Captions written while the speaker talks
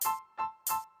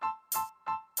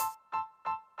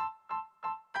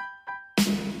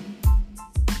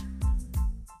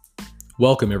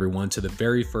Welcome, everyone, to the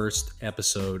very first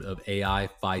episode of AI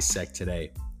PHYSEC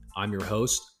Today. I'm your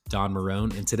host, Don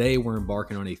Marone, and today we're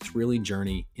embarking on a thrilling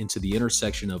journey into the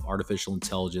intersection of artificial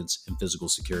intelligence and physical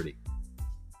security.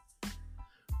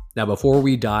 Now, before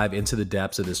we dive into the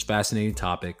depths of this fascinating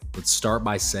topic, let's start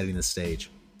by setting the stage.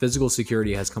 Physical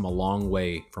security has come a long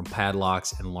way from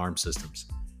padlocks and alarm systems.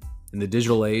 In the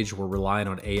digital age, we're relying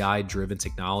on AI-driven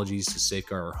technologies to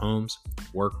safeguard our homes,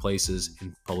 workplaces,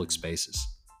 and public spaces.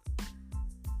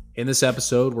 In this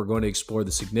episode, we're going to explore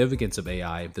the significance of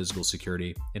AI in physical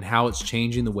security and how it's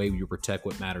changing the way we protect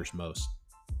what matters most.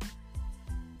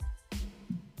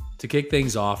 To kick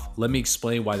things off, let me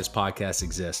explain why this podcast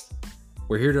exists.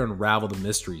 We're here to unravel the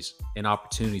mysteries and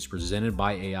opportunities presented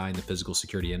by AI in the physical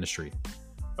security industry.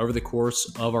 Over the course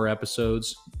of our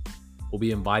episodes, we'll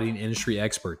be inviting industry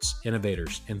experts,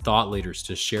 innovators, and thought leaders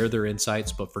to share their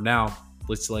insights, but for now,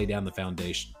 let's lay down the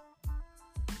foundation.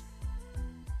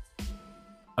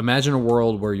 Imagine a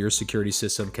world where your security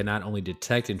system can not only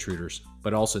detect intruders,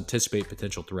 but also anticipate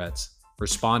potential threats,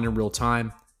 respond in real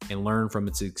time, and learn from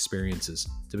its experiences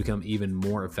to become even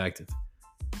more effective.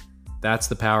 That's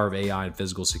the power of AI in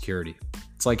physical security.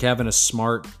 It's like having a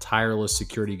smart, tireless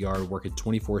security guard working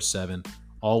 24/7,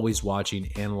 always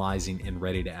watching, analyzing, and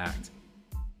ready to act.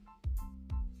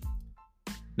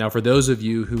 Now, for those of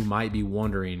you who might be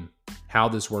wondering how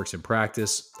this works in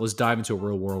practice, let's dive into a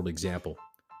real-world example.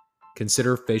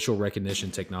 Consider facial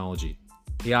recognition technology.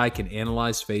 AI can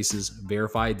analyze faces,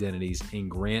 verify identities, and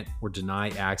grant or deny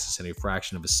access in a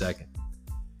fraction of a second.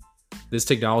 This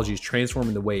technology is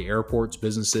transforming the way airports,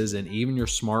 businesses, and even your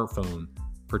smartphone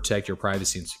protect your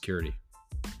privacy and security.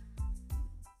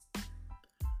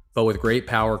 But with great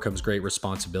power comes great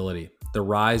responsibility. The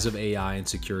rise of AI and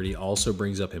security also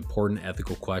brings up important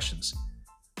ethical questions.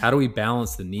 How do we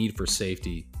balance the need for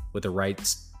safety with the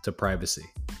rights to privacy?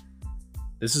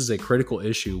 This is a critical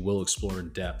issue we'll explore in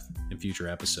depth in future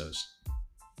episodes.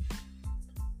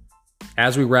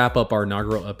 As we wrap up our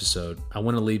inaugural episode, I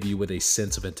want to leave you with a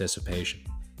sense of anticipation.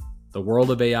 The world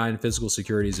of AI and physical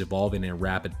security is evolving at a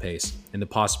rapid pace, and the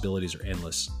possibilities are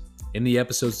endless. In the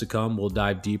episodes to come, we'll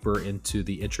dive deeper into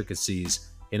the intricacies,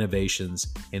 innovations,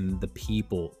 and the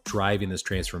people driving this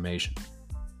transformation.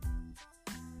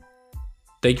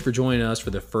 Thank you for joining us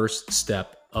for the first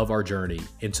step of our journey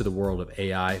into the world of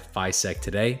AI PHYSEC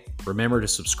Today. Remember to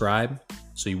subscribe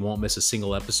so you won't miss a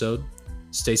single episode.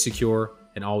 Stay secure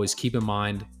and always keep in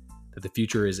mind that the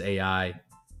future is AI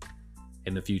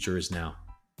and the future is now.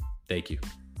 Thank you.